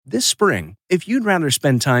This spring, if you'd rather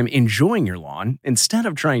spend time enjoying your lawn instead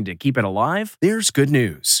of trying to keep it alive, there's good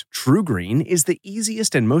news. TruGreen is the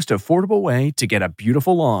easiest and most affordable way to get a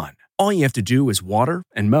beautiful lawn. All you have to do is water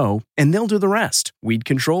and mow, and they'll do the rest. Weed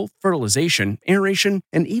control, fertilization, aeration,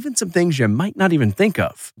 and even some things you might not even think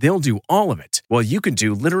of. They'll do all of it, while you can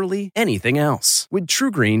do literally anything else. With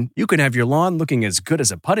TruGreen, you can have your lawn looking as good as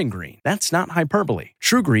a putting green. That's not hyperbole.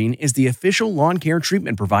 TruGreen is the official lawn care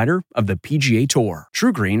treatment provider of the PGA Tour.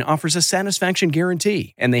 TruGreen offers a satisfaction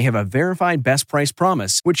guarantee, and they have a verified best price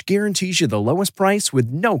promise, which guarantees you the lowest price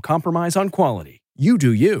with no compromise on quality. You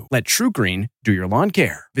do you. Let TruGreen do your lawn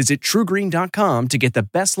care. Visit TruGreen.com to get the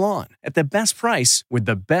best lawn at the best price with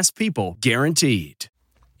the best people guaranteed.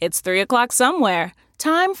 It's 3 o'clock somewhere.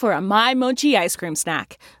 Time for a My Mochi ice cream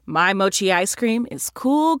snack. My Mochi ice cream is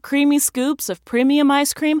cool, creamy scoops of premium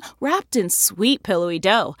ice cream wrapped in sweet, pillowy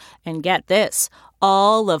dough. And get this,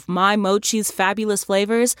 all of My Mochi's fabulous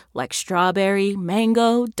flavors like strawberry,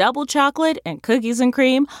 mango, double chocolate, and cookies and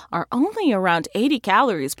cream are only around 80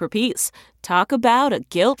 calories per piece. Talk about a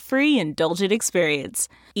guilt-free, indulgent experience.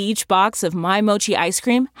 Each box of My Mochi ice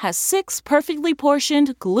cream has 6 perfectly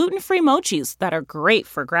portioned, gluten-free mochis that are great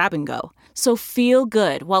for grab and go. So feel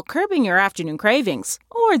good while curbing your afternoon cravings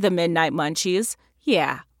or the midnight munchies.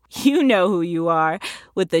 Yeah, you know who you are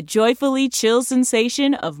with the joyfully chill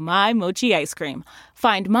sensation of My Mochi ice cream.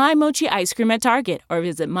 Find My Mochi ice cream at Target or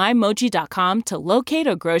visit MyMochi.com to locate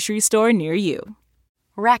a grocery store near you.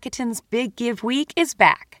 Rakuten's Big Give Week is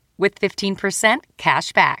back with 15%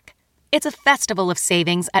 cash back. It's a festival of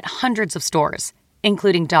savings at hundreds of stores,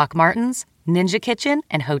 including Doc Martens, Ninja Kitchen,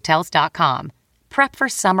 and Hotels.com. Prep for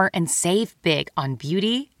summer and save big on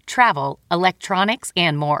beauty, travel, electronics,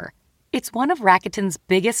 and more. It's one of Rakuten's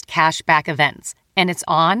biggest cash back events, and it's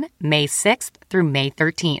on May 6th through May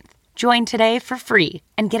 13th. Join today for free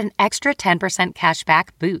and get an extra 10% cash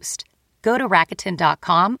back boost. Go to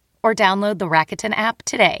Rakuten.com or download the Rakuten app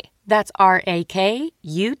today. That's Rakuten.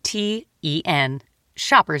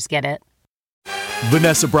 Shoppers get it.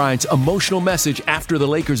 Vanessa Bryant's emotional message after the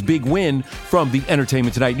Lakers' big win. From the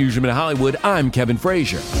Entertainment Tonight newsroom in Hollywood, I'm Kevin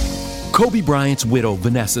Frazier. Kobe Bryant's widow,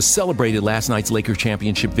 Vanessa, celebrated last night's Lakers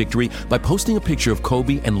championship victory by posting a picture of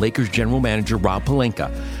Kobe and Lakers general manager Rob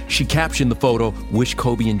Pelinka. She captioned the photo, "Wish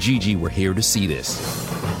Kobe and Gigi were here to see this."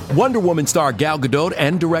 Wonder Woman star Gal Gadot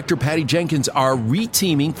and director Patty Jenkins are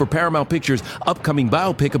re-teaming for Paramount Pictures' upcoming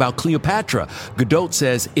biopic about Cleopatra. Gadot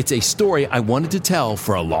says, "It's a story I wanted to tell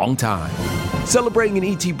for a long time." Celebrating an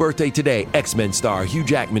E.T. birthday today, X-Men star Hugh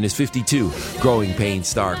Jackman is 52, Growing Pains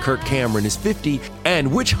star Kirk Cameron is 50,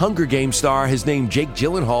 and which Hunger Games star has named Jake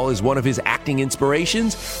Gyllenhaal as one of his acting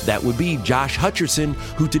inspirations? That would be Josh Hutcherson,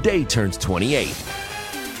 who today turns 28.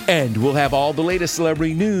 And we'll have all the latest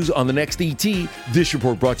celebrity news on the next ET. This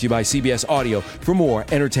report brought to you by CBS Audio. For more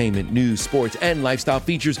entertainment, news, sports, and lifestyle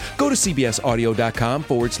features, go to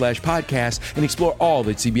cbsaudio.com/podcast and explore all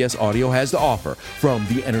that CBS Audio has to offer. From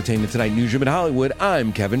the Entertainment Tonight newsroom in Hollywood,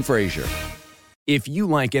 I'm Kevin Frazier. If you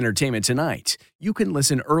like Entertainment Tonight, you can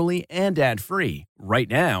listen early and ad-free right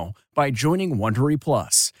now by joining Wondery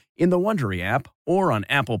Plus in the Wondery app or on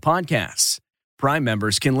Apple Podcasts. Prime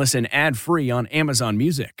members can listen ad-free on Amazon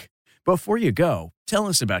Music. Before you go, tell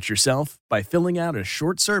us about yourself by filling out a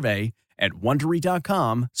short survey at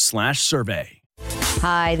Wondery.com/survey.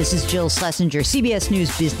 Hi, this is Jill Schlesinger, CBS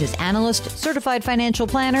News business analyst, certified financial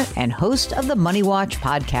planner, and host of the Money Watch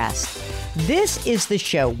podcast. This is the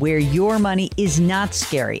show where your money is not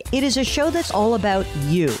scary. It is a show that's all about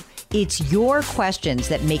you. It's your questions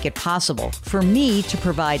that make it possible for me to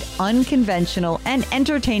provide unconventional and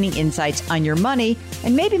entertaining insights on your money,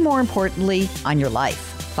 and maybe more importantly, on your life.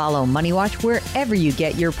 Follow Money Watch wherever you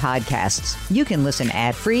get your podcasts. You can listen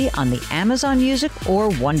ad-free on the Amazon Music or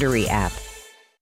Wondery app.